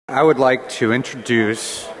I would like to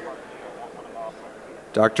introduce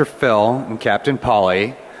Dr. Phil and Captain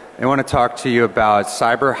Polly. They want to talk to you about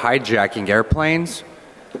cyber hijacking airplanes.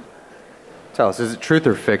 Tell us, is it truth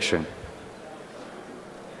or fiction?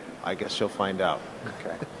 I guess you'll find out.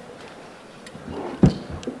 Okay.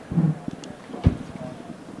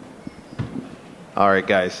 All right,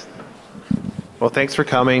 guys. Well, thanks for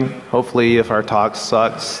coming. Hopefully, if our talk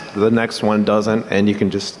sucks, the next one doesn't, and you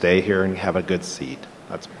can just stay here and have a good seat.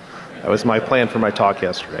 That was my plan for my talk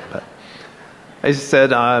yesterday. But as I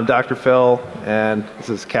said, I'm Dr. Phil, and this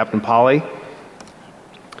is Captain Polly.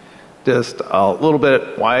 Just a little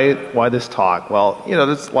bit, why this talk? Well, you know,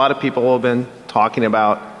 there's a lot of people who have been talking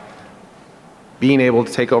about being able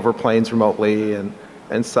to take over planes remotely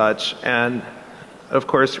and such. And of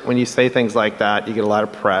course, when you say things like that, you get a lot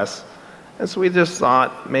of press. And so we just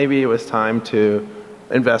thought maybe it was time to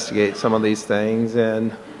investigate some of these things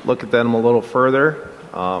and look at them a little further.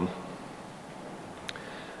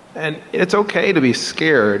 And it's okay to be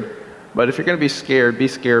scared, but if you're going to be scared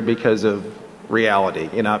because of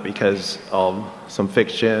reality, not because of some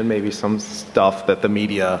fiction, maybe some stuff that the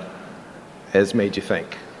media has made you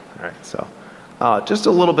think. All right, so just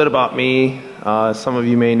a little bit about me. Some of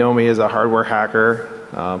you may know me as a hardware hacker.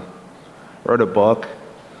 Wrote a book,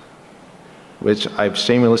 which I'm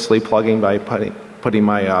shamelessly plugging by putting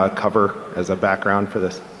my cover as a background for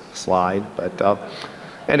this slide. But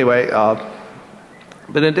anyway,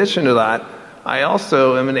 but in addition to that, I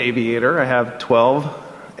also am an aviator. I have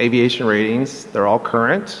 12 aviation ratings. They're all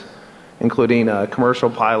current, including a commercial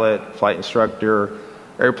pilot, flight instructor,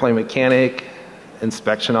 airplane mechanic,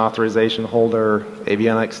 inspection authorization holder,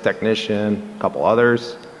 avionics technician, a couple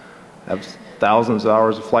others. I have thousands of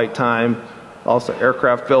hours of flight time, also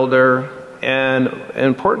aircraft builder, and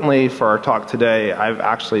importantly for our talk today, I've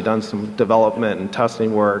actually done some development and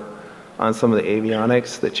testing work on some of the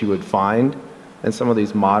avionics that you would find in some of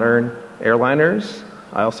these modern airliners.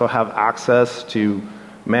 I also have access to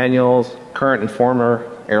manuals, current and former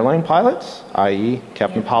airline pilots, i.e.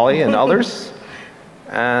 Captain Polly and others,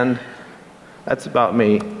 and that's about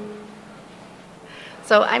me.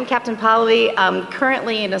 So I'm Captain Polly,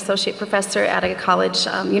 currently an associate professor at a college,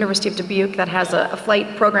 University of Dubuque, that has a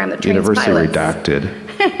flight program that trains University pilots.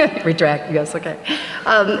 redacted. Retract, yes, okay.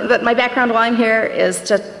 But my background while I'm here is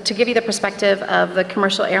to give you the perspective of the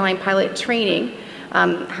commercial airline pilot training,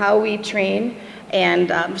 how we train,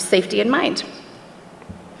 and safety in mind.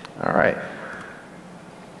 All right.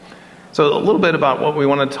 So a little bit about what we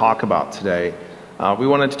want to talk about today. We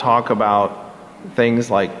wanted to talk about things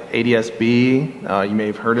like ADS-B, you may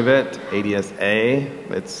have heard of it, ADS-A,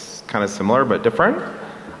 it's kind of similar but different.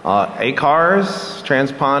 ACARs,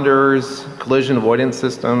 transponders, collision avoidance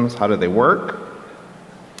systems, how do they work?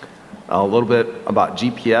 A little bit about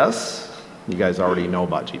GPS, you guys already know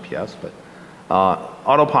about GPS, but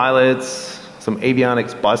autopilots, some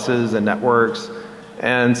avionics buses and networks,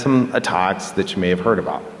 and some attacks that you may have heard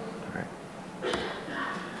about.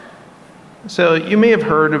 So you may have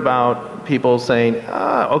heard about people saying,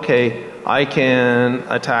 okay, I can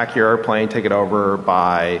attack your airplane, take it over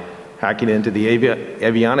by hacking into the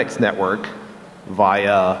avionics network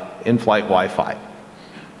via in-flight Wi-Fi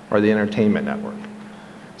or the entertainment network.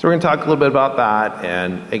 So we're going to talk a little bit about that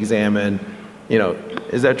and examine,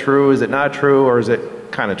 is that true, is it not true, or is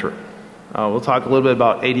it kind of true? We'll talk a little bit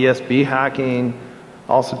about ADS-B hacking,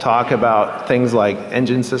 also talk about things like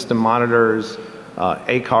engine system monitors,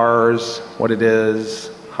 ACARs, what it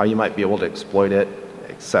is, how you might be able to exploit it,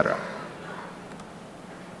 etc.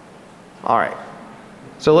 All right,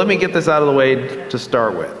 so let me get this out of the way to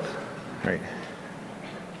start with. All right.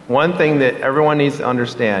 One thing that everyone needs to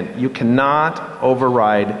understand, you cannot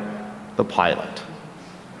override the pilot.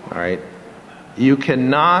 All right, you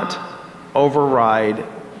cannot override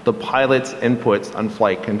the pilot's inputs on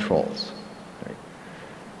flight controls. Right.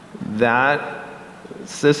 That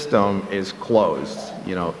system is closed.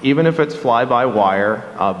 Even if it's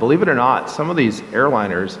fly-by-wire, believe it or not, some of these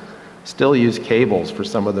airliners still use cables for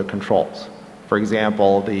some of the controls. For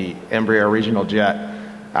example, the Embraer regional jet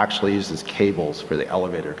actually uses cables for the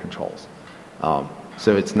elevator controls.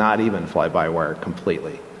 So it's not even fly-by-wire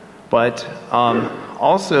completely. But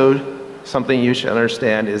also something you should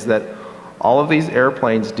understand is that all of these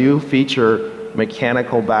airplanes do feature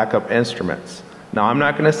mechanical backup instruments. Now, I'm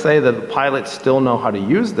not going to say that the pilots still know how to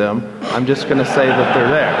use them. I'm just going to say that they're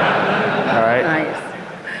there. All right?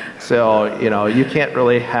 Nice. So, you can't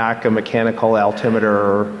really hack a mechanical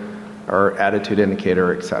altimeter or attitude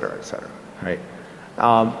indicator, et cetera, right?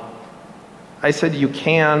 I said you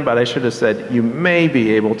can, but I should have said you may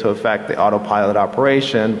be able to affect the autopilot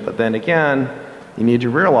operation, but then again, you need to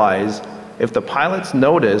realize If the pilots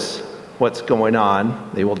notice what's going on,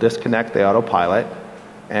 they will disconnect the autopilot,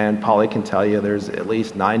 and Polly can tell you there's at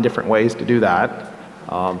least 9 different ways to do that.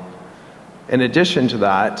 In addition to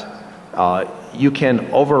that, you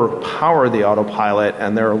can overpower the autopilot,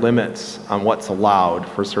 and there are limits on what's allowed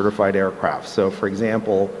for certified aircraft. So for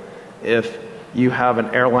example, if you have an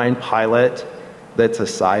airline pilot that's a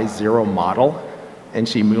size 0 model, and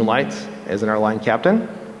she moonlights as an airline captain,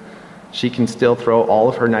 she can still throw all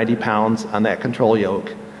of her 90 pounds on that control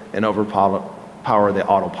yoke and overpower the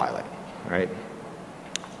autopilot, right?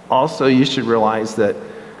 Also, you should realize that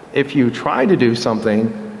if you try to do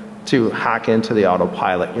something to hack into the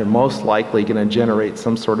autopilot, you're most likely going to generate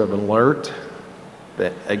some sort of alert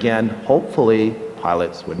that, again, hopefully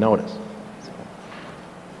pilots would notice.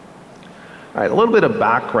 All right, a little bit of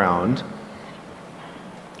background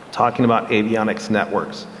talking about avionics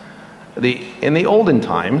networks. In the olden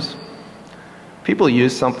times, people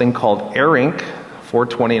used something called ARINC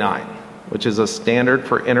 429, which is a standard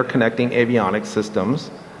for interconnecting avionics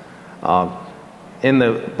systems. In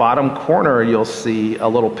the bottom corner, you'll see a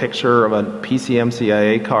little picture of a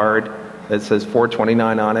PCMCIA card that says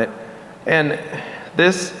 429 on it. And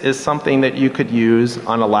this is something that you could use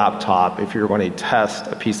on a laptop if you're going to test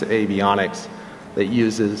a piece of avionics that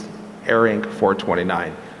uses ARINC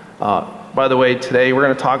 429. By the way, today we're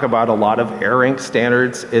going to talk about a lot of ARINC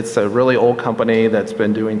standards. It's a really old company that's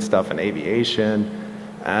been doing stuff in aviation,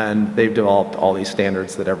 and they've developed all these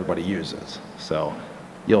standards that everybody uses. So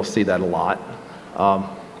you'll see that a lot.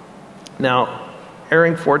 Now,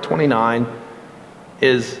 ARINC 429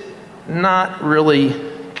 is not really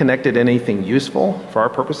connected to anything useful for our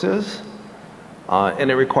purposes, and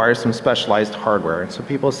it requires some specialized hardware. And so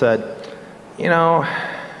people said, you know,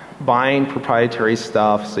 buying proprietary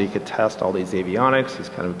stuff so you could test all these avionics is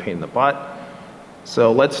kind of a pain in the butt.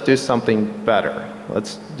 So let's do something better.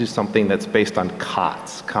 Let's do something that's based on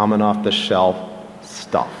COTS, common off-the-shelf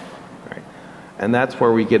stuff. Right? And that's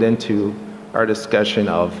where we get into our discussion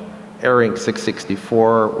of ARINC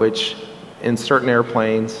 664, which in certain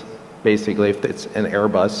airplanes, basically if it's an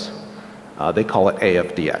Airbus, they call it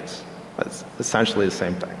AFDX. That's essentially the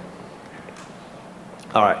same thing.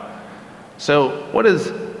 All right. So what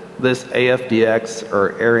is this AFDX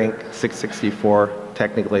or ARINC 664?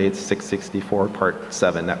 Technically it's 664 part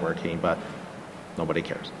 7 networking, but nobody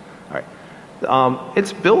cares. All right.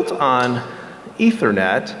 It's built on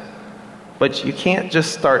Ethernet, but you can't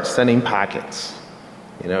just start sending packets.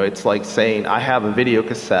 You know, it's like saying, I have a video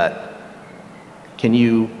cassette. Can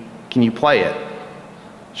you play it?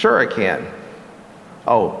 Sure I can.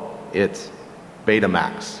 Oh, it's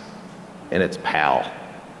Betamax, and it's PAL.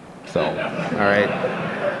 So, all right.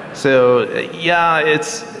 So, yeah,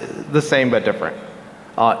 it's the same but different.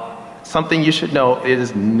 Something you should know, it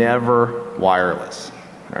is never wireless.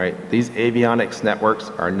 All right. These avionics networks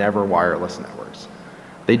are never wireless networks.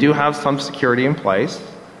 They do have some security in place.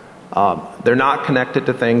 They're not connected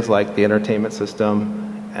to things like the entertainment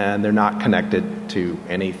system, and they're not connected to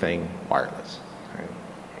anything wireless.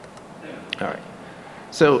 All right.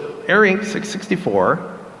 So ARINC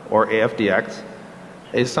 664, or AFDX,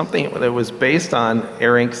 is something that was based on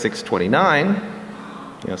ARINC 629.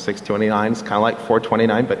 You know, 629 is kind of like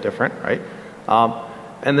 429, but different, right?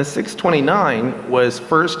 And the 629 was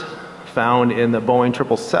first found in the Boeing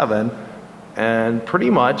 777, and pretty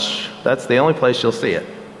much that's the only place you'll see it.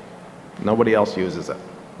 Nobody else uses it.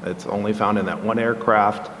 It's only found in that one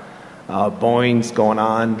aircraft. Boeing's going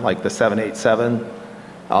on, like the 787,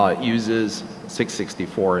 uses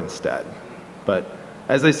 664 instead. But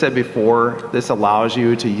as I said before, this allows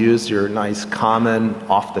you to use your nice common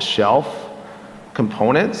off-the-shelf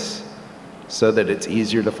components so that it's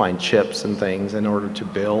easier to find chips and things in order to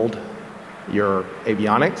build your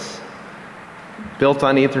avionics. Built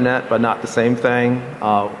on Ethernet, but not the same thing.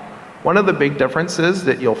 One of the big differences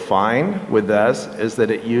that you'll find with this is that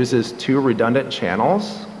it uses 2 redundant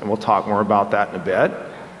channels, and we'll talk more about that in a bit.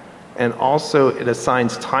 And also it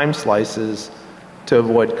assigns time slices to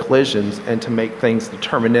avoid collisions and to make things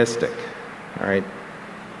deterministic. All right.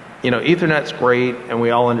 You know, Ethernet's great, and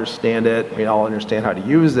we all understand it. We all understand how to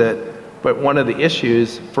use it. But one of the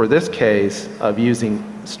issues for this case of using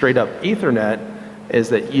straight up Ethernet is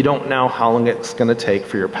that you don't know how long it's going to take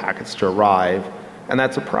for your packets to arrive. And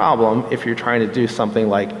that's a problem if you're trying to do something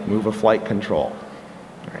like move a flight control.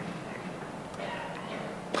 All right.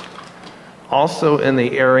 Also in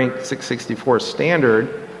the ARINC 664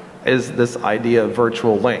 standard is this idea of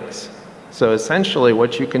virtual links. So essentially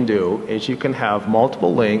what you can do is you can have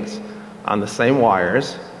multiple links on the same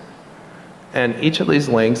wires, and each of these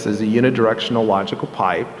links is a unidirectional logical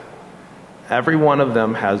pipe. Every one of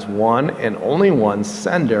them has one and only one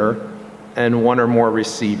sender and one or more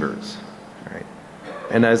receivers. Right?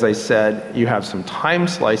 And as I said, you have some time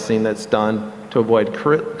slicing that's done to avoid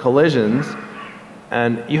collisions,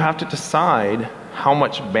 and you have to decide how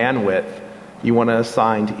much bandwidth you want to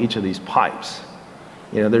assign to each of these pipes.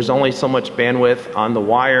 You know, there's only so much bandwidth on the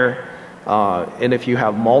wire, and if you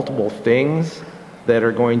have multiple things that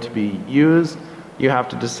are going to be used, you have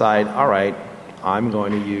to decide, all right, I'm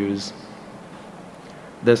going to use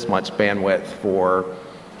this much bandwidth for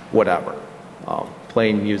whatever,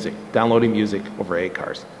 playing music, downloading music over 8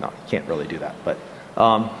 cars. No, you can't really do that. But,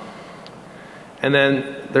 and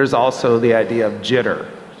then there's also the idea of jitter.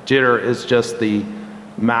 Jitter is just the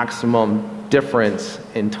maximum difference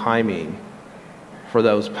in timing for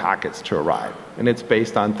those packets to arrive. And it's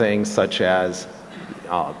based on things such as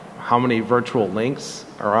how many virtual links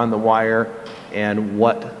are on the wire and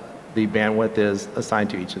what the bandwidth is assigned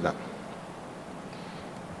to each of them.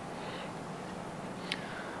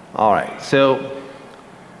 All right, so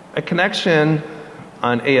a connection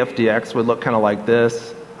on AFDX would look kind of like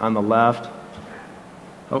this on the left.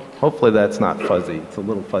 Oh, hopefully that's not fuzzy. It's a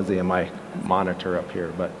little fuzzy in my monitor up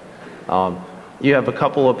here, but you have a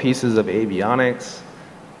couple of pieces of avionics,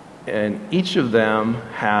 and each of them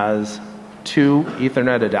has 2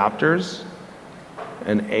 Ethernet adapters,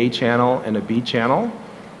 an A channel and a B channel.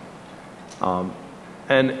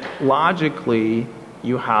 And logically,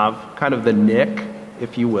 you have kind of the NIC,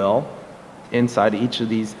 if you will, inside each of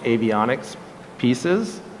these avionics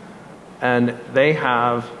pieces. And they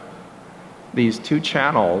have these 2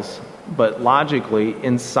 channels, but logically,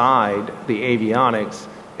 inside the avionics,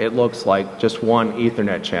 it looks like just one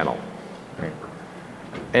Ethernet channel. Right?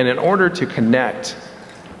 And in order to connect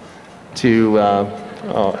to,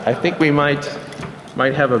 I think we might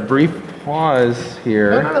have a brief pause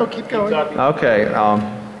here. No, keep going. Okay.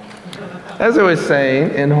 As I was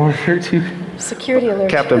saying, in order to... Security alert.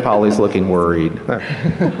 Captain Polly's looking worried.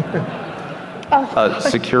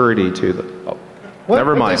 Security to the... Oh,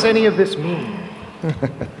 never mind. What does any of this mean?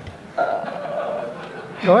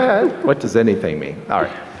 Go ahead. What does anything mean? All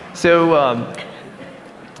right. So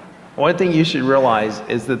one thing you should realize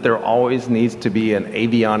is that there always needs to be an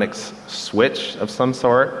avionics switch of some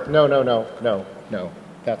sort. No.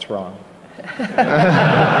 That's wrong.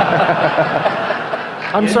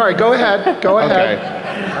 I'm sorry. Go ahead. Go ahead. Okay.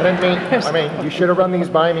 I mean, you should have run these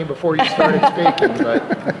by me before you started speaking,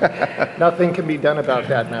 but nothing can be done about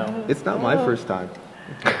that now. It's not my first time.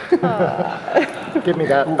 Give me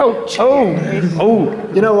that. Oh.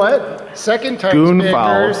 You know what? Second time Goon speakers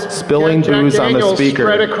foul, spilling get Jack booze on the Daniels speaker.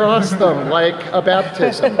 spread across them like a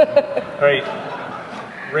baptism. Great.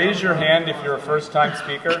 Raise your hand if you're a first-time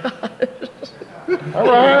speaker. All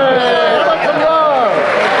right. Let's some love.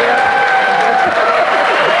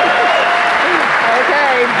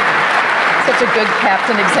 Okay. Such a good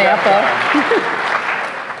captain example.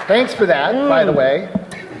 Thanks for that, by the way.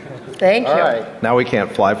 Thank you. All right. Now we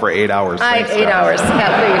can't fly for 8 hours. Thanks, 8 guys. hours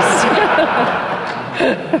at least.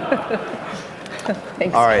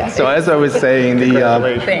 Thanks, All right. guys. So as I was saying,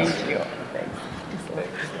 Thank you.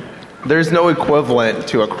 there's no equivalent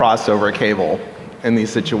to a crossover cable in these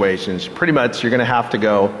situations. Pretty much, you're going to have to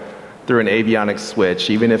go through an avionics switch,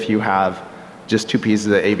 even if you have just 2 pieces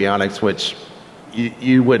of avionics, which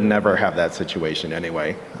you would never have that situation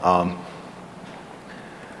anyway.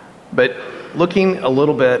 But looking a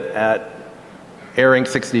little bit at ARINC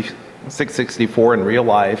 664 in real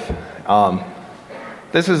life,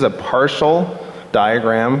 this is a partial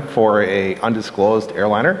diagram for a undisclosed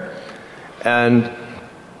airliner. And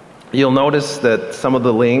you'll notice that some of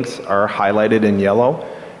the links are highlighted in yellow,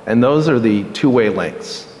 and those are the 2-way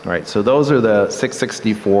links. All right, so those are the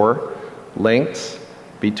 664 links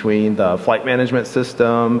between the flight management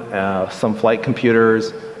system, some flight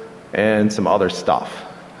computers, and some other stuff.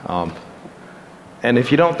 And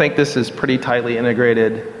if you don't think this is pretty tightly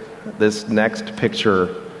integrated, this next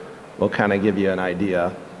picture will kind of give you an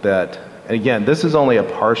idea that, and again, this is only a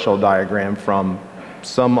partial diagram from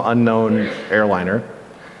some unknown airliner.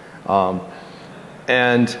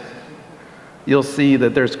 And you'll see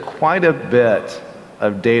that there's quite a bit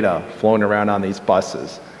of data flowing around on these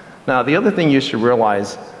buses. Now, the other thing you should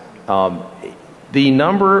realize, the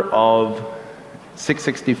number of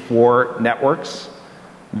 664 networks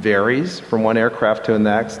varies from one aircraft to the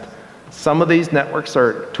next. Some of these networks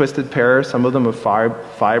are twisted pairs, some of them are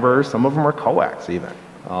fiber, some of them are coax even.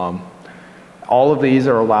 All of these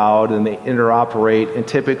are allowed and they interoperate, and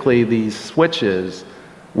typically these switches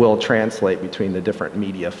will translate between the different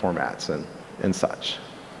media formats and such.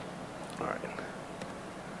 All right.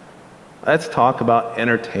 Let's talk about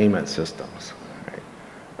entertainment systems. All right.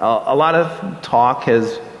 A lot of talk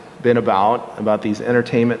has been about these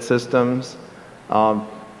entertainment systems.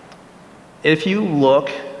 If you look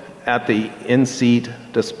at the in-seat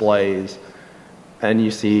displays and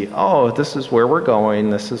you see, oh, this is where we're going,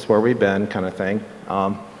 this is where we've been, kind of thing.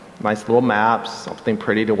 Nice little maps, something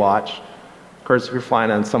pretty to watch. Of course, if you're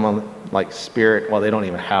flying on someone like Spirit, well, they don't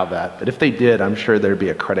even have that. But if they did, I'm sure there'd be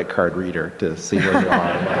a credit card reader to see where you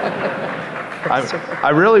are.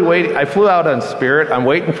 I flew out on Spirit. I'm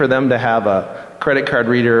waiting for them to have a credit card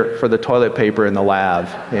reader for the toilet paper in the lab,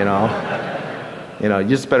 you know. You know, you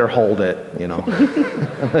just better hold it, you know.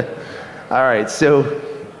 All right, so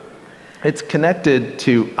it's connected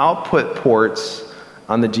to output ports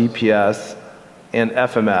on the GPS and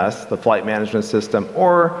FMS, the flight management system,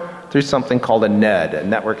 or through something called a NED, a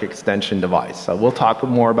network extension device. So we'll talk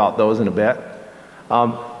more about those in a bit.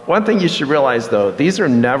 One thing you should realize, though, these are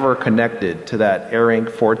never connected to that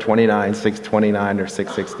AirInc 429, 629, or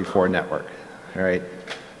 664 network. All right,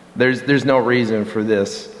 there's no reason for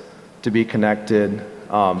this to be connected.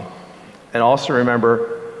 And also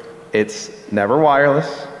remember, it's never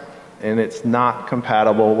wireless, and it's not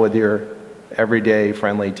compatible with your everyday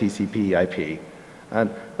friendly TCP IP. And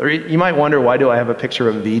you might wonder, why do I have a picture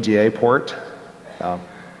of a VGA port?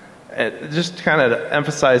 Just to kind of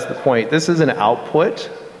emphasize the point, this is an output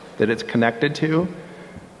that it's connected to.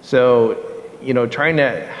 So, you know, trying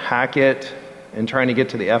to hack it and trying to get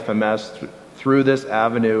to the FMS through this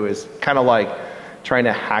avenue is kind of like trying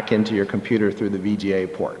to hack into your computer through the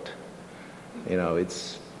VGA port. You know,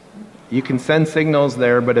 you can send signals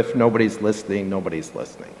there, but if nobody's listening, nobody's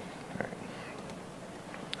listening.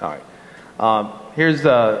 All right. Here's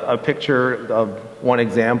a picture of one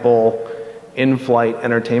example in-flight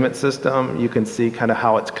entertainment system. You can see kind of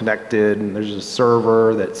how it's connected, and there's a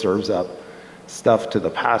server that serves up stuff to the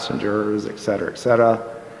passengers, et cetera, et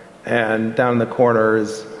cetera. And down in the corner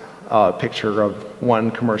is a picture of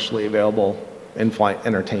one commercially available in-flight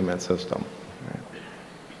entertainment system.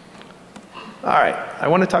 All right, I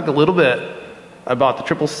want to talk a little bit about the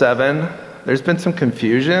 777. There's been some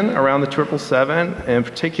confusion around the 777, in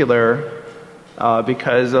particular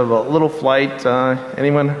because of a little flight.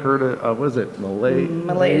 Anyone heard of, what is it,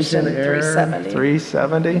 Malaysian Air 370.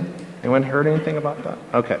 370? Anyone heard anything about that?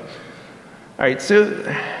 Okay. All right, so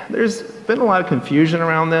there's been a lot of confusion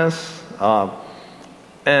around this.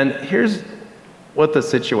 And here's what the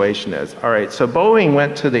situation is. All right, so Boeing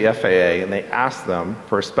went to the FAA and they asked them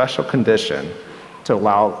for a special condition to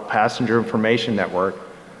allow passenger information network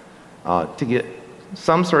to get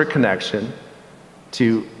some sort of connection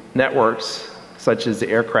to networks such as the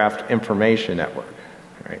aircraft information network.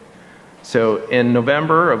 Right? So in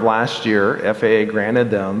November of last year, FAA granted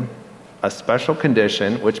them a special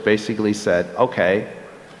condition which basically said, okay,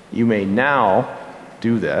 you may now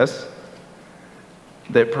do this,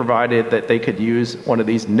 that provided that they could use one of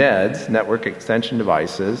these NEDs, network extension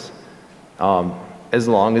devices, as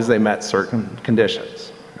long as they met certain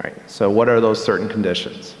conditions. Right? So what are those certain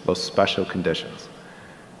conditions, those special conditions?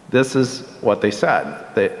 This is what they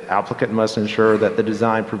said. The applicant must ensure that the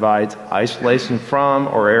design provides isolation from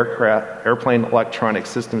or airplane electronic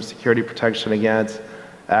system security protection against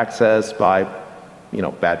access by, you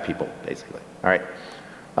know, bad people, basically. All right.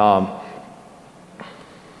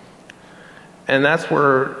 And that's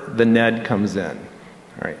where the NED comes in.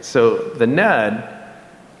 All right, so the NED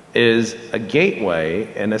is a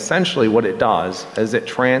gateway, and essentially what it does is it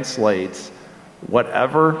translates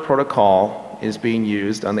whatever protocol is being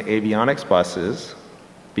used on the avionics buses,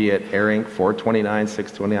 be it AirInc 429,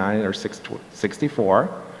 629, or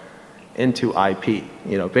 664, into IP.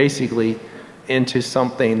 You know, basically into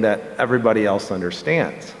something that everybody else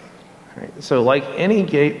understands. Right? So like any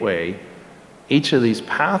gateway, each of these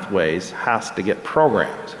pathways has to get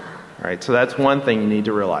programmed, right? So that's one thing you need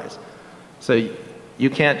to realize. So you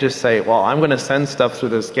can't just say, well, I'm going to send stuff through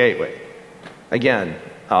this gateway. Again,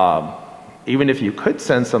 even if you could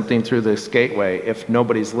send something through this gateway, if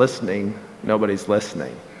nobody's listening, nobody's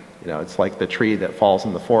listening. You know, it's like the tree that falls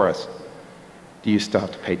in the forest. Do you still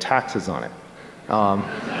have to pay taxes on it?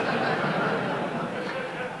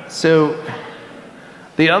 So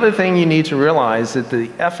the other thing you need to realize is that the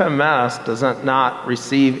FMS does not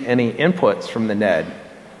receive any inputs from the NED.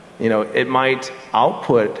 You know, it might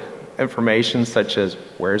output information such as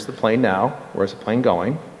where's the plane now, where's the plane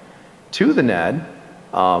going, to the NED.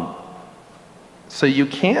 So you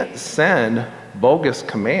can't send bogus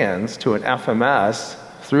commands to an FMS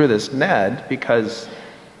through this NED because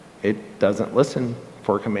it doesn't listen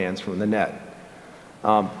for commands from the NED.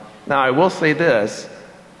 Now I will say this,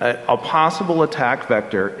 a possible attack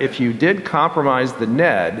vector, if you did compromise the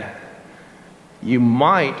NED, you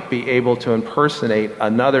might be able to impersonate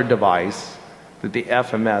another device that the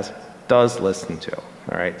FMS does listen to.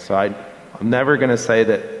 All right, so I'm never going to say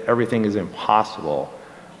that everything is impossible.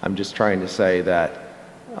 I'm just trying to say that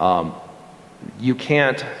you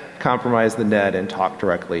can't compromise the net and talk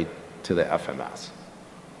directly to the FMS.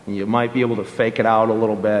 You might be able to fake it out a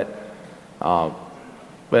little bit,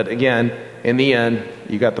 but again, in the end,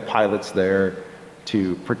 you got the pilots there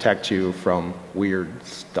to protect you from weird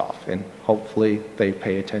stuff, and hopefully they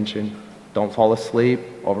pay attention. Don't fall asleep,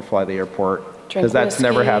 overfly the airport, because that's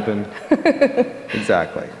never happened.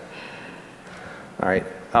 Exactly. All right,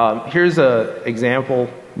 here's an example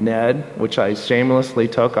NED, which I shamelessly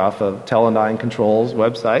took off of Teledyne Control's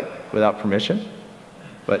website without permission,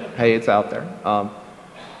 but hey, it's out there.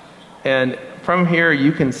 And from here,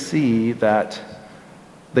 you can see that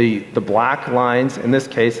the black lines, in this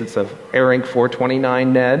case, it's a AirInc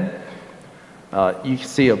 429 NED. You can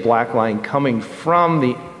see a black line coming from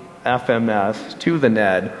the FMS to the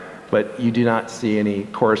NED, but you do not see any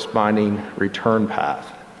corresponding return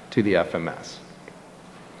path to the FMS.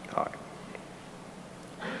 All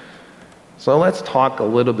right. So let's talk a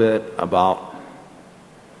little bit about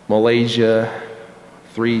Malaysia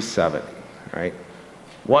 370, right?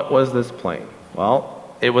 What was this plane?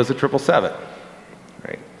 Well, it was a 777,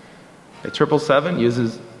 right? A 777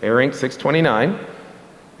 uses AirInc 629,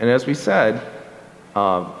 and as we said,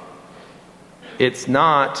 it's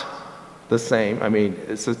not the same. I mean,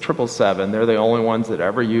 it's a 777. They're the only ones that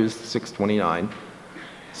ever used 629.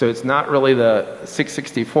 So it's not really the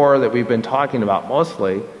 664 that we've been talking about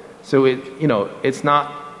mostly. So it's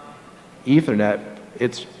not Ethernet.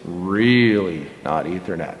 It's really not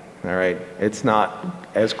Ethernet. All right, it's not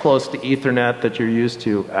as close to Ethernet that you're used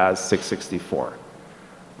to as 664.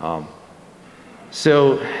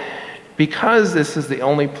 So because this is the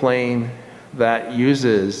only plane that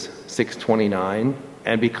uses 629,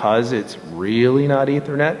 and because it's really not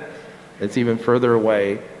Ethernet, it's even further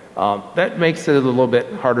away, that makes it a little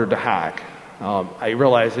bit harder to hack. I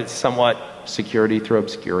realize it's somewhat security through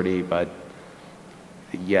obscurity, but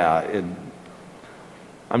yeah,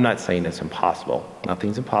 I'm not saying it's impossible.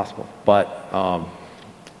 Nothing's impossible, but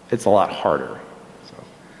it's a lot harder. So,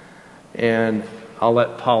 and I'll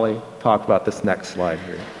let Polly talk about this next slide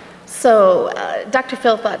here. So Dr.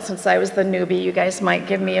 Phil thought since I was the newbie, you guys might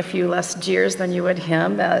give me a few less jeers than you would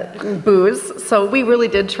him, boos. So we really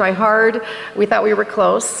did try hard. We thought we were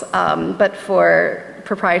close, but for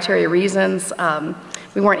proprietary reasons,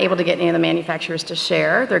 we weren't able to get any of the manufacturers to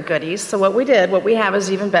share their goodies. So what we have is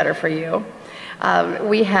even better for you.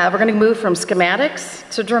 We're going to move from schematics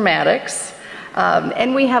to dramatics.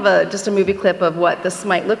 And we have just a movie clip of what this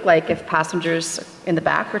might look like if passengers in the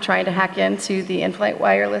back were trying to hack into the in-flight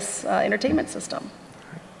wireless entertainment system.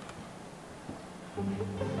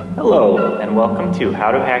 Hello, and welcome to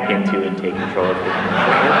How to Hack Into and Take Control of Your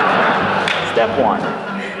Commercial Airplane. Step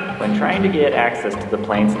 1. When trying to get access to the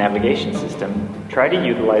plane's navigation system, try to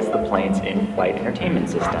utilize the plane's in-flight entertainment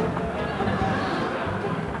system.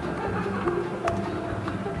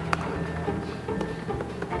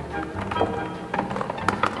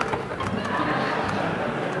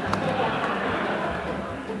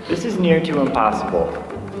 This is near to impossible,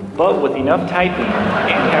 but with enough typing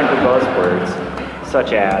and counter buzzwords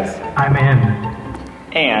such as I'm in.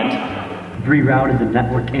 And Rerouted the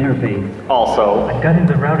network interface. Also I got in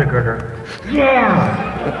the router girder.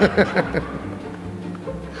 Yeah!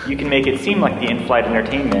 You can make it seem like the in-flight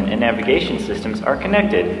entertainment and navigation systems are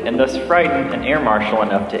connected and thus frighten an air marshal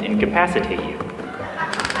enough to incapacitate you.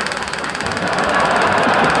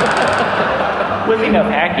 With enough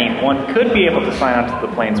hacking, one could be able to sign onto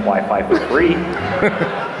the plane's Wi-Fi for free.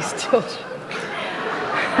 Still.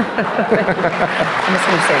 I'm just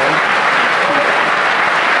going to say that.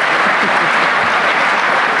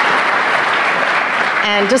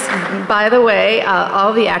 And just by the way,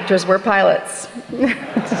 all the actors were pilots.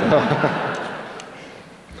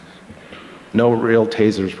 No real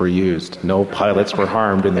tasers were used. No pilots were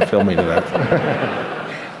harmed in the filming of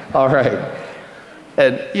that. All right.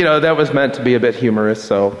 And, that was meant to be a bit humorous,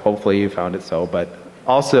 so hopefully you found it so. But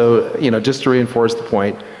also, just to reinforce the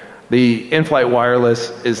point, the in-flight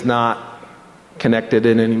wireless is not connected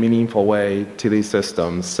in any meaningful way to these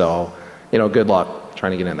systems. So, good luck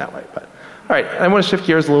trying to get in that way. But all right, I want to shift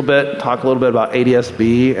gears a little bit, talk a little bit about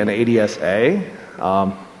ADS-B and ADS-A.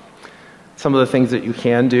 Some of the things that you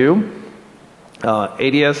can do.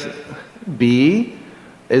 ADS-B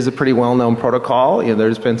is a pretty well-known protocol.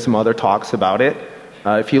 There's been some other talks about it.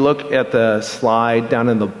 If you look at the slide down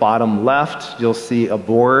in the bottom left, you'll see a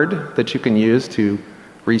board that you can use to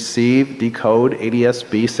receive, decode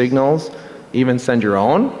ADS-B signals, even send your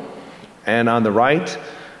own. And on the right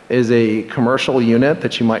is a commercial unit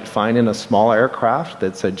that you might find in a small aircraft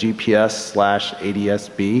that's a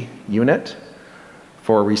GPS/ADS-B unit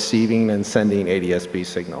for receiving and sending ADS-B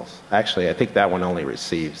signals. Actually, I think that one only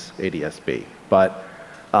receives ADS-B. But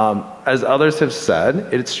as others have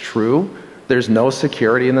said, it's true. There's no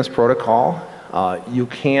security in this protocol. You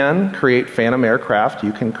can create phantom aircraft.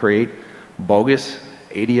 You can create bogus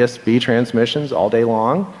ADS-B transmissions all day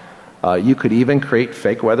long. You could even create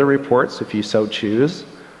fake weather reports if you so choose.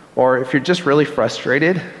 Or if you're just really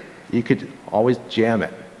frustrated, you could always jam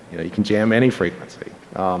it. You can jam any frequency.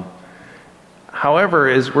 However,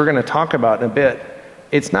 as we're going to talk about in a bit,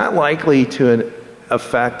 it's not likely to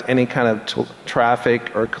affect any kind of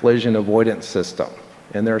traffic or collision avoidance system.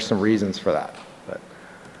 And there are some reasons for that. All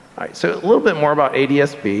right, so a little bit more about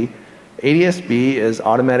ADS-B. ADS-B is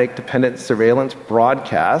Automatic Dependent Surveillance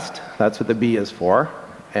Broadcast. That's what the B is for.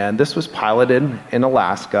 And this was piloted in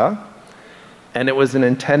Alaska. And it was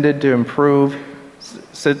intended to improve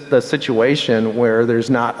the situation where there's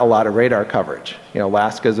not a lot of radar coverage.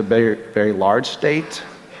 Alaska is a very, very large state,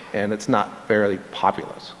 and it's not very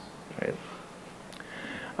populous. Right?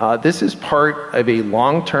 This is part of a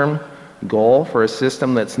long-term goal for a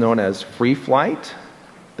system that's known as free flight,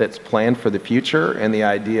 that's planned for the future, and the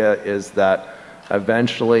idea is that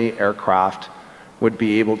eventually aircraft would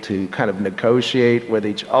be able to kind of negotiate with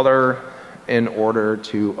each other in order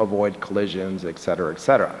to avoid collisions, et cetera, et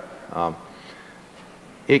cetera.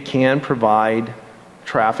 It can provide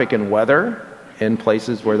traffic and weather in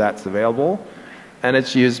places where that's available, and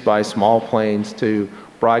it's used by small planes to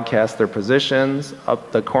broadcast their positions.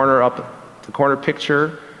 The corner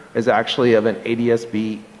picture is actually of an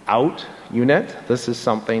ADS-B out unit. This is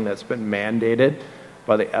something that's been mandated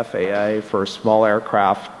by the FAA for small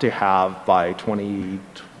aircraft to have by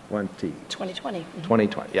 2020.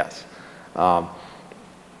 2020, yes. All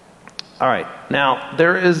right, now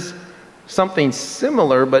there is something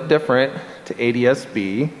similar but different to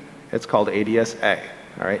ADS-B. It's called ADS-A,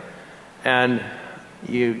 all right? And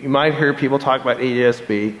you might hear people talk about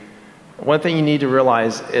ADS-B. One thing you need to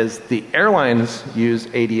realize is the airlines use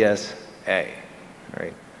ADS-A,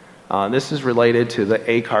 right? This is related to the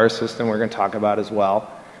ACAR system we're going to talk about as well.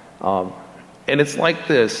 And it's like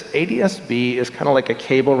this. ADS-B is kind of like a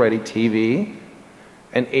cable-ready TV,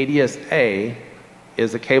 and ADS-A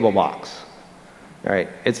is a cable box. All right,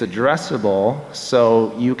 it's addressable,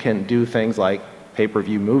 so you can do things like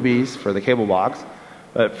pay-per-view movies for the cable box,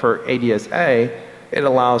 but for ADS-A, it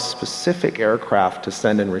allows specific aircraft to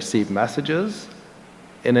send and receive messages,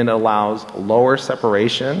 and it allows lower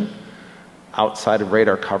separation outside of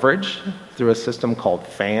radar coverage through a system called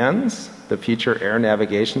FANS, the Future Air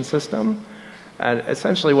Navigation System. And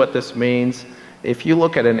essentially what this means, if you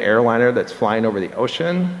look at an airliner that's flying over the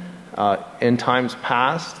ocean, in times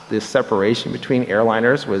past, the separation between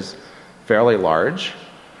airliners was fairly large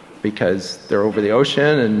because they're over the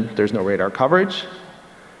ocean and there's no radar coverage.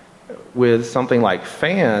 With something like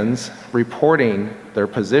FANS reporting their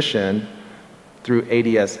position through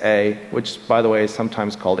ADS-A, which, by the way, is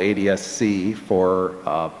sometimes called ADS-C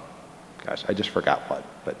for, gosh, I just forgot what,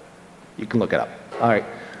 but you can look it up. All right.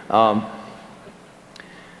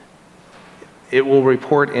 It will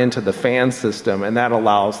report into the FAN system, and that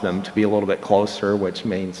allows them to be a little bit closer, which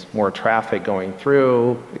means more traffic going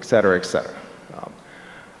through, et cetera, et cetera.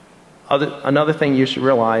 Another thing you should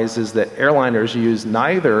realize is that airliners use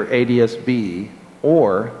neither ADS-B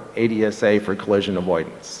or ADS-A for collision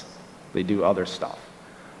avoidance. They do other stuff.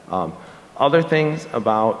 Other things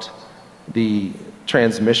about the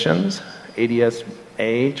transmissions,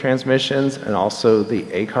 ADS-A transmissions, and also the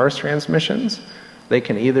ACARS transmissions, they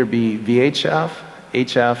can either be VHF,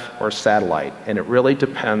 HF, or satellite, and it really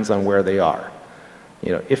depends on where they are.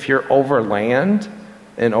 If you're over land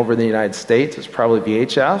and over the United States, it's probably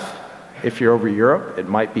VHF. If you're over Europe, it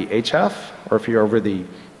might be HF, or if you're over the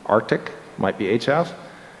Arctic, it might be HF.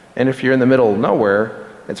 And if you're in the middle of nowhere,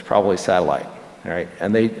 it's probably satellite. All right?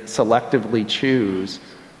 And they selectively choose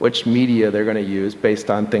which media they're going to use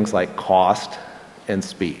based on things like cost and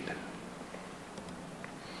speed.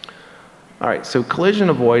 All right, so collision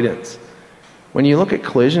avoidance. When you look at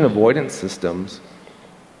collision avoidance systems,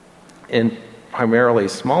 in primarily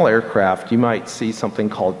small aircraft, you might see something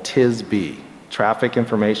called TIS-B, Traffic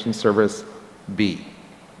Information Service B.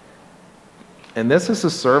 And this is a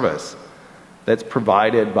service that's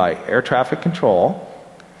provided by air traffic control,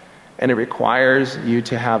 and it requires you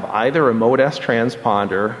to have either a Mode-S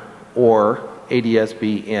transponder or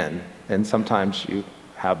ADS-B in, and sometimes you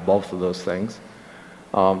have both of those things.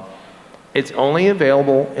 It's only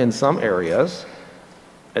available in some areas.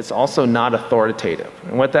 It's also not authoritative.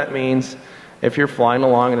 And what that means, if you're flying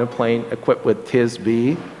along in a plane equipped with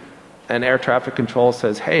TIS-B, and air traffic control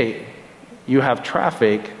says, hey, you have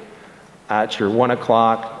traffic at your 1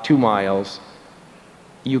 o'clock, 2 miles,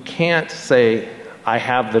 you can't say, I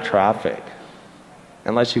have the traffic,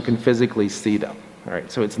 unless you can physically see them. All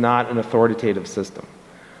right, so it's not an authoritative system.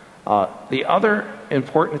 The other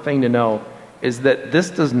important thing to know is that this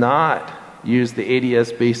does not use the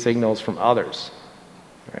ADS-B signals from others.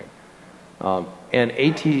 Right? And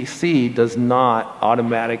ATC does not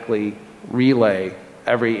automatically relay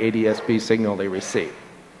every ADS-B signal they receive.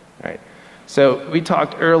 Right? So we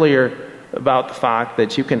talked earlier about the fact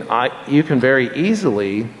that you can very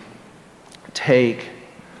easily take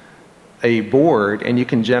a board and you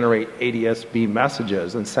can generate ADS-B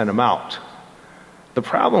messages and send them out. The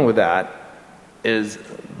problem with that is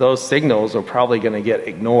those signals are probably going to get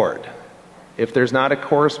ignored. If there's not a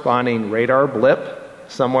corresponding radar blip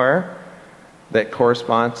somewhere that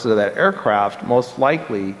corresponds to that aircraft, most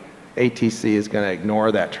likely ATC is going to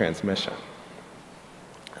ignore that transmission.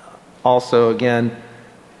 Also, again,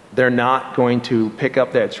 they're not going to pick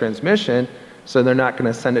up that transmission, so they're not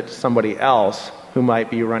going to send it to somebody else who might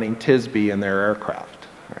be running TSB in their aircraft.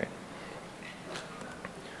 Right?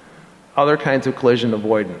 Other kinds of collision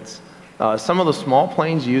avoidance. Some of the small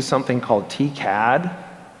planes use something called TCAD.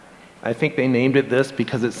 I think they named it this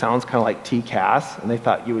because it sounds kind of like TCAS, and they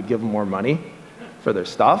thought you would give them more money for their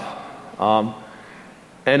stuff.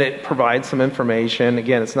 And it provides some information.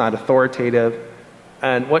 Again, it's not authoritative.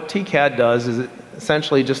 And what TCAD does is it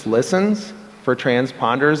essentially just listens for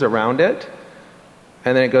transponders around it,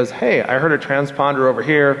 and then it goes, hey, I heard a transponder over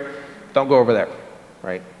here, don't go over there,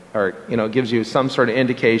 right? Or, gives you some sort of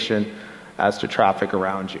indication as to traffic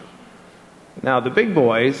around you. Now, the big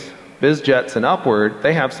boys, BizJets and upward,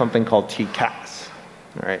 they have something called TCAS,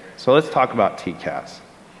 all right? So let's talk about TCAS.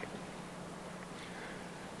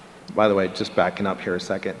 By the way, just backing up here a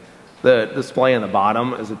second. The display on the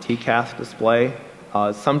bottom is a TCAS display.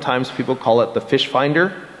 Sometimes people call it the fish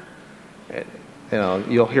finder.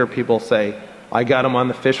 You'll hear people say, I got them on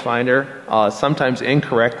the fish finder. Sometimes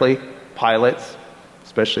incorrectly, pilots,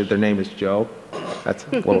 especially if their name is Joe, that's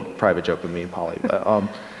a little private joke with me and Polly,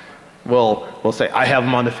 but, will say, I have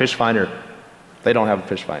them on the fish finder. They don't have a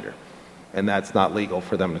fish finder. And that's not legal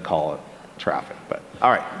for them to call it traffic. But all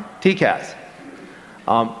right, TCAS.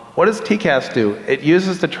 What does TCAS do? It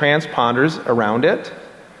uses the transponders around it.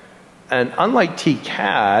 And unlike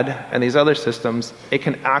TCAD and these other systems, it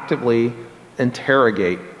can actively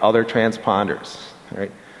interrogate other transponders.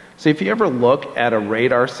 Right? So if you ever look at a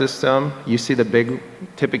radar system, you see the big,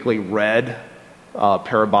 typically red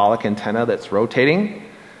parabolic antenna that's rotating.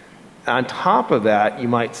 On top of that, you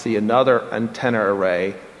might see another antenna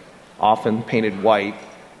array, often painted white,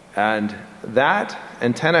 and that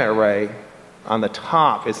antenna array on the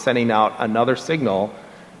top is sending out another signal,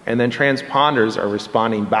 and then transponders are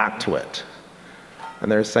responding back to it.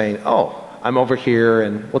 And they're saying, oh, I'm over here,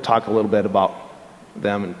 and we'll talk a little bit about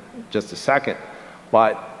them in just a second.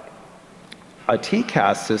 But a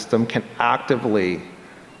TCAS system can actively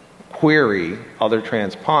query other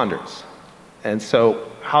transponders. And so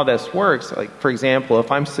how this works, like for example,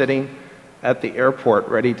 if I'm sitting at the airport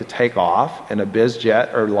ready to take off and a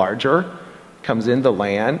BizJet or larger comes into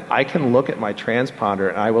land, I can look at my transponder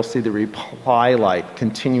and I will see the reply light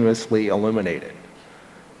continuously illuminated,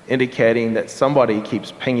 indicating that somebody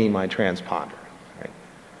keeps pinging my transponder. Right?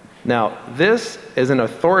 Now, this is an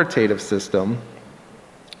authoritative system,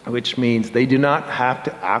 which means they do not have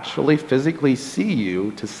to actually physically see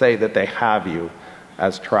you to say that they have you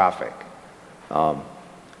as traffic.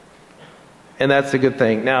 And that's a good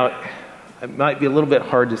thing. Now, it might be a little bit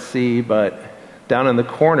hard to see, but down in the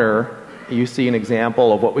corner, you see an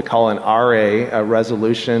example of what we call an RA, a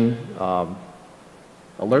resolution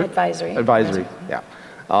alert? Advisory, yeah.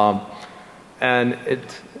 And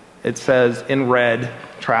it says in red,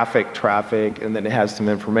 traffic, and then it has some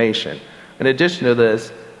information. In addition to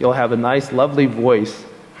this, you'll have a nice, lovely voice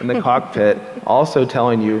in the cockpit also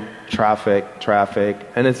telling you traffic,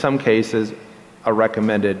 and in some cases, a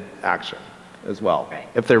recommended action as well, right,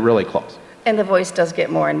 if they're really close. And the voice does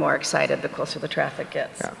get more and more excited the closer the traffic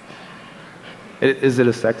gets. Yeah. Is it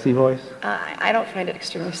a sexy voice? I don't find it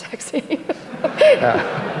extremely sexy.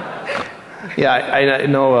 Yeah, I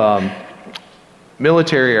know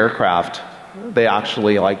military aircraft, they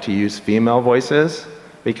actually like to use female voices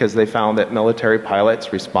because they found that military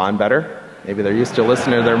pilots respond better. Maybe they're used to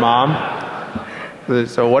listening to their mom.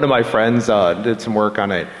 So one of my friends did some work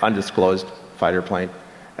on an undisclosed fighter plane,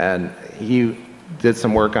 and he did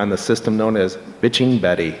some work on the system known as Bitching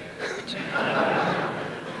Betty.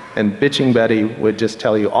 And Bitching Betty would just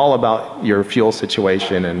tell you all about your fuel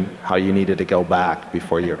situation and how you needed to go back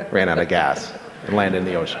before you ran out of gas and land in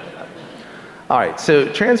the ocean. All right, so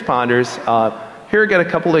transponders. Here I got a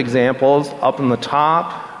couple of examples. Up on the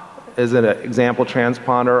top is an example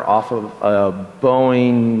transponder off of a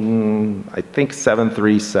Boeing, I think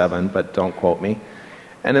 737, but don't quote me.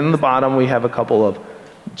 And in the bottom we have a couple of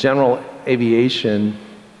general aviation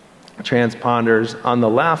transponders. On the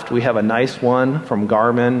left we have a nice one from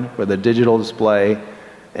Garmin with a digital display.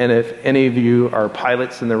 And if any of you are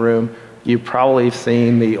pilots in the room, you've probably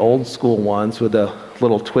seen the old school ones with the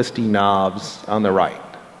little twisty knobs on the right.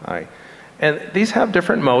 All right. And these have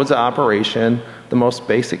different modes of operation. The most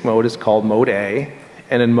basic mode is called Mode A.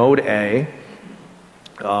 And in Mode A,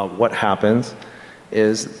 what happens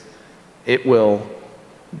is it will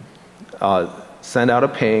send out a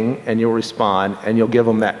ping and you'll respond and you'll give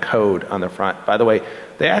them that code on the front. By the way,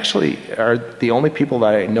 they actually are the only people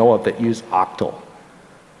that I know of that use octal.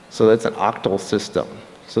 So that's an octal system.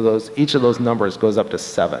 So each of those numbers goes up to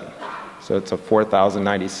 7. So it's a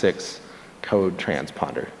 4096 code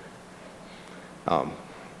transponder. All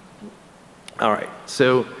right,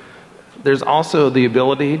 so there's also the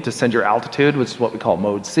ability to send your altitude, which is what we call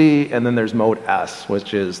Mode C, and then there's Mode S,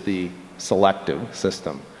 which is the selective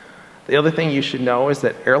system. The other thing you should know is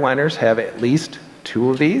that airliners have at least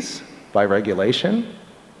 2 of these by regulation.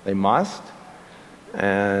 They must.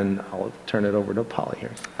 And I'll turn it over to Polly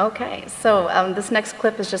here. Okay, so this next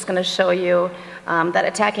clip is just going to show you that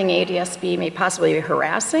attacking ADS-B may possibly be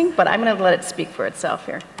harassing, but I'm going to let it speak for itself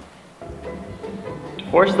here.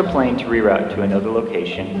 Force the plane to reroute to another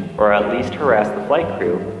location, or at least harass the flight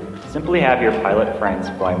crew. Simply have your pilot friends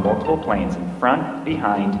fly multiple planes in front,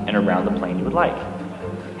 behind, and around the plane you would like.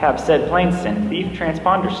 Have said planes send thief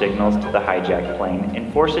transponder signals to the hijacked plane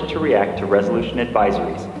and force it to react to resolution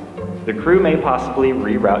advisories. The crew may possibly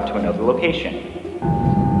reroute to another location.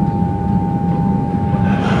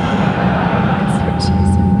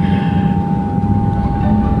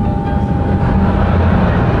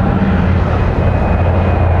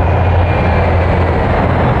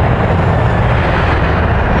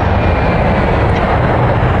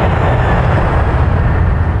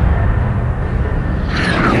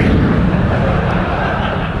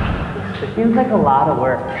 It seems like a lot of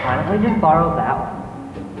work. Why don't we just borrow that one?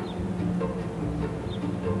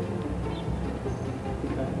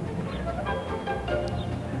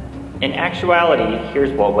 In actuality, here's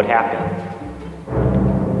what would happen.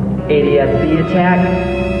 ADS-B attack.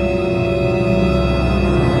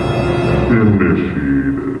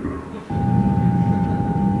 Initiated.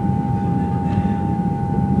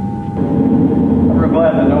 We're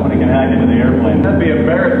glad that nobody can hack into the airplane. That'd be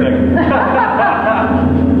embarrassing.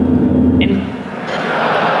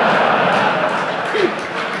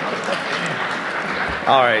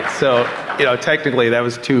 All right, so technically that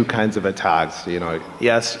was 2 kinds of attacks.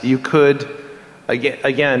 Yes, you could,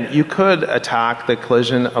 again, you could attack the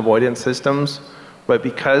collision avoidance systems, but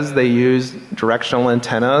because they use directional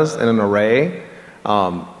antennas in an array,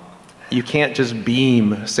 you can't just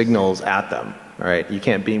beam signals at them. All right, you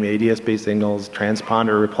can't beam ADS-B signals,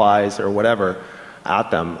 transponder replies, or whatever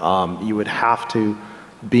at them. You would have to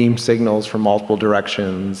beam signals from multiple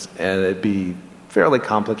directions, and it'd be fairly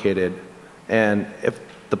complicated. And if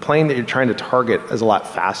the plane that you're trying to target is a lot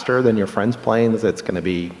faster than your friend's planes, it's going to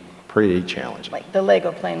be pretty challenging. Like the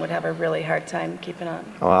Lego plane would have a really hard time keeping on.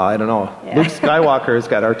 Well, I don't know. Yeah. Luke Skywalker's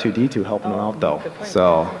got R2-D2 helping him out, though. Good point.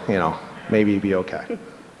 So, maybe he'd be okay.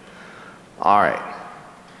 All right.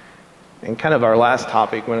 And kind of our last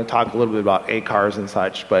topic, we're going to talk a little bit about ACARs and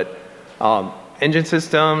such, but engine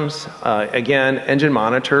systems, again, engine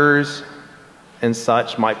monitors and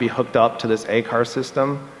such might be hooked up to this ACAR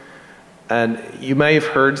system. And you may have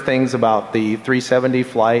heard things about the 370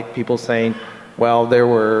 flight, people saying, well, there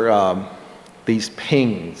were these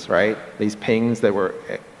pings, right? These pings that were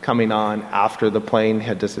coming on after the plane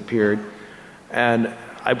had disappeared. And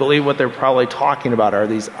I believe what they're probably talking about are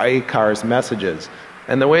these ACARS messages.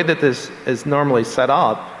 And the way that this is normally set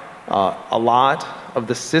up, a lot of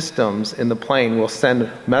the systems in the plane will send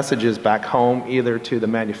messages back home either to the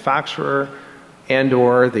manufacturer and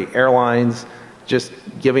or the airlines, just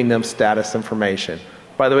giving them status information.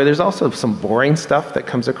 By the way, there's also some boring stuff that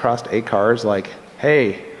comes across ACARS like,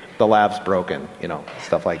 hey, the lab's broken,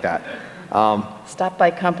 stuff like that. Stop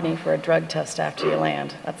by company for a drug test after you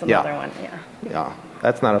land. That's another one, yeah. Yeah,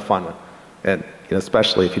 that's not a fun one. And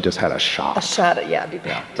especially if you just had a shot. A shot at, yeah, it'd be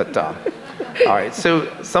bad. But, all right,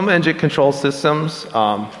 so some engine control systems,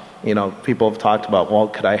 people have talked about, well,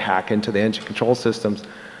 could I hack into the engine control systems?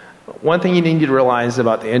 One thing you need to realize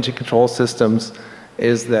about the engine control systems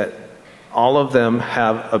is that all of them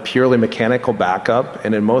have a purely mechanical backup,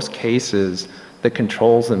 and in most cases, the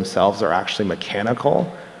controls themselves are actually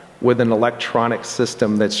mechanical, with an electronic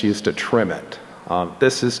system that's used to trim it.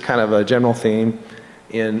 This is kind of a general theme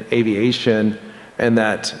in aviation, and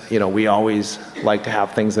that we always like to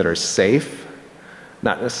have things that are safe,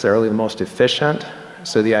 not necessarily the most efficient.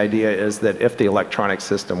 So the idea is that if the electronic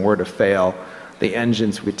system were to fail, the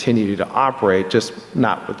engines continue to operate, just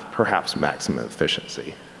not with perhaps maximum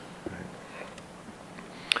efficiency.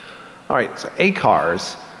 All right, so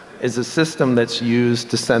ACARS is a system that's used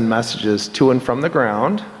to send messages to and from the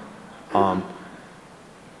ground.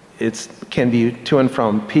 It can be to and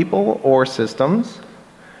from people or systems,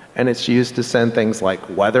 and it's used to send things like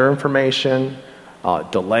weather information,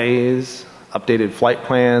 delays, updated flight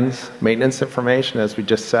plans, maintenance information, as we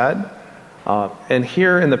just said. And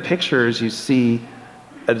here in the pictures, you see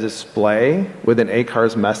a display with an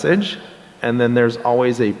ACARS message, and then there's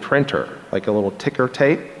always a printer, like a little ticker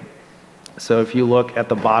tape. So if you look at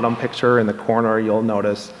the bottom picture in the corner, you'll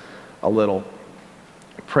notice a little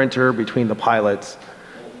printer between the pilots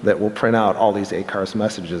that will print out all these ACARS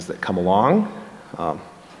messages that come along.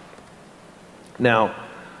 Now,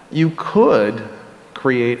 you could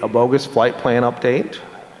create a bogus flight plan update.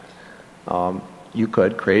 You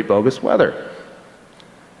could create bogus weather.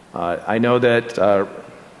 I know that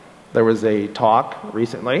there was a talk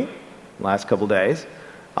recently, last couple days,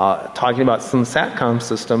 talking about some SATCOM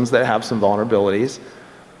systems that have some vulnerabilities,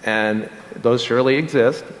 and those surely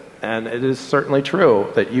exist, and it is certainly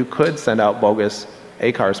true that you could send out bogus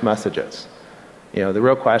ACARS messages. The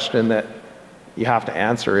real question that you have to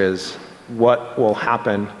answer is what will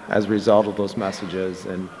happen as a result of those messages,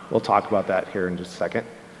 and we'll talk about that here in just a second.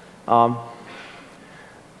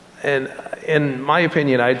 And in my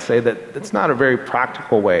opinion, I'd say that it's not a very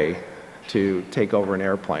practical way to take over an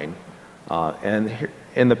airplane. And here,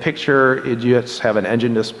 in the picture, you just have an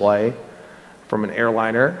engine display from an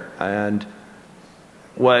airliner, and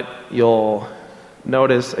what you'll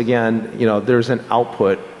notice, again, there's an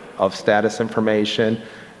output of status information,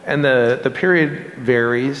 and the period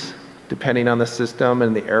varies depending on the system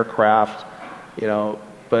and the aircraft,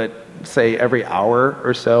 but say every hour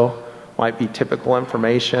or so might be typical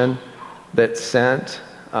information that's sent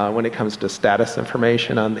when it comes to status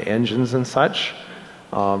information on the engines and such.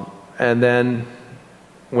 And then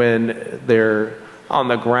when they're on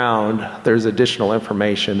the ground, there's additional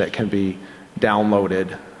information that can be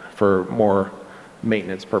downloaded for more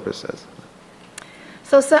maintenance purposes.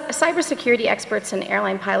 So cybersecurity experts and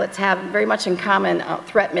airline pilots have very much in common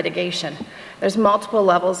threat mitigation. There's multiple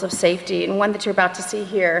levels of safety, and one that you're about to see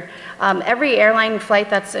here. Every airline flight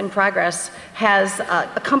that's in progress has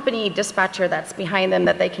a company dispatcher that's behind them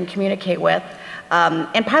that they can communicate with.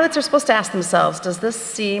 And pilots are supposed to ask themselves, does this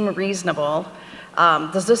seem reasonable?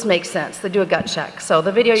 Does this make sense? They do a gut check. So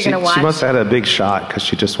the video you're going to watch... She must have had a big shot because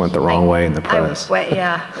she just went the wrong way in the press.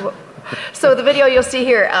 Yeah. So the video you'll see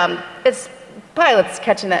here, it's pilots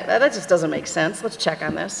catching that. That just doesn't make sense. Let's check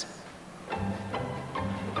on this.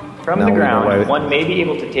 From the ground, one may be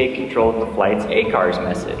able to take control of the flight's ACARS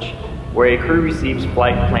message, where a crew receives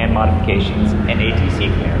flight plan modifications and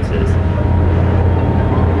ATC clearances.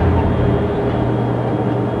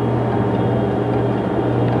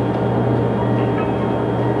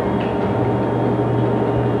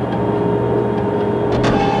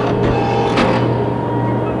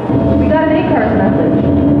 We got an ACARS message.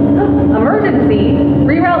 Emergency!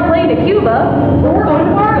 Reroute plane to Cuba, or we're going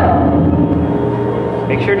to Florida.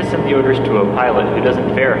 Make sure to send the orders to a pilot who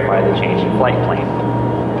doesn't verify the change in flight plan.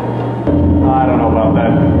 I don't know about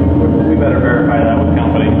that. We better verify that with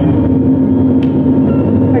company.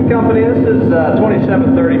 Hey company, this is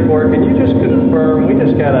 2734. Can you just confirm, we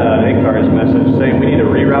just got an ACARS message saying we need a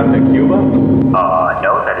reroute to Cuba?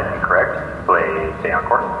 No, that is incorrect. Please stay on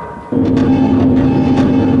course.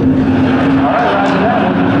 Alright, roger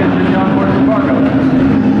that. We'll just continue on course to Fargo.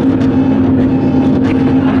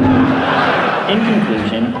 In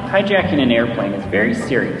conclusion, hijacking an airplane is very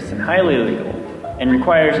serious and highly illegal, and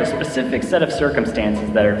requires a specific set of circumstances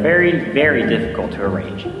that are very, very difficult to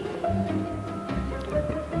arrange.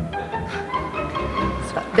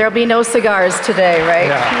 There'll be no cigars today, right?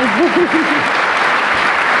 Yeah.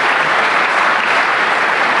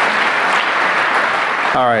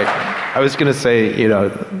 All right. I was going to say,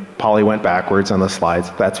 Polly went backwards on the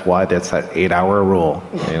slides. That's why that's that 8-hour rule,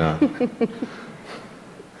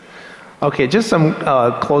 Okay, just some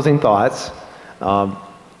closing thoughts.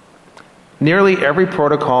 Nearly every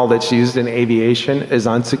protocol that's used in aviation is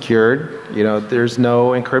unsecured. There's no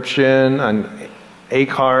encryption on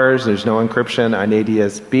ACARS, there's no encryption on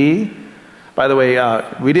ADS-B. By the way,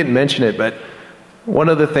 we didn't mention it, but one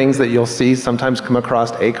of the things that you'll see sometimes come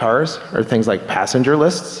across ACARS are things like passenger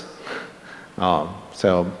lists.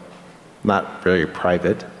 So not very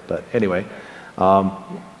private, But anyway,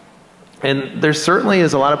 and there certainly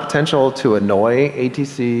is a lot of potential to annoy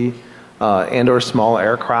ATC and/or small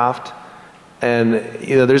aircraft. And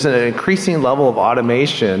there's an increasing level of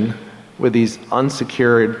automation with these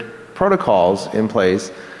unsecured protocols in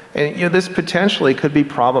place. And this potentially could be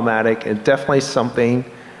problematic and definitely something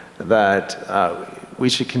that we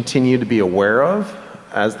should continue to be aware of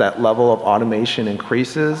as that level of automation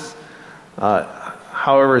increases.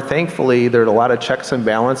 However, thankfully, there are a lot of checks and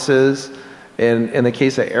balances. In the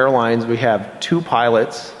case of airlines, we have 2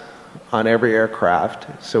 pilots on every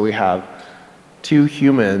aircraft. So we have 2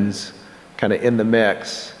 humans kind of in the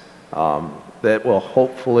mix that will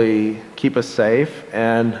hopefully keep us safe.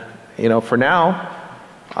 And, for now,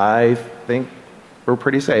 I think we're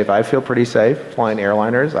pretty safe. I feel pretty safe flying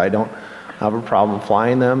airliners. I don't have a problem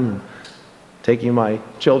flying them, taking my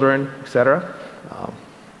children, etc.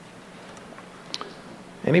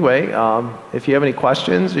 Anyway, if you have any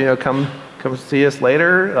questions, come see us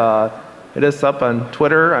later. Hit us up on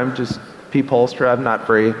Twitter. I'm just P. Polstra. I'm not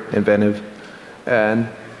very inventive. And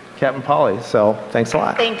Captain Polly. So thanks a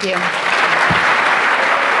lot. Thank you.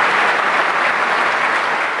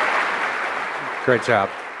 Great job.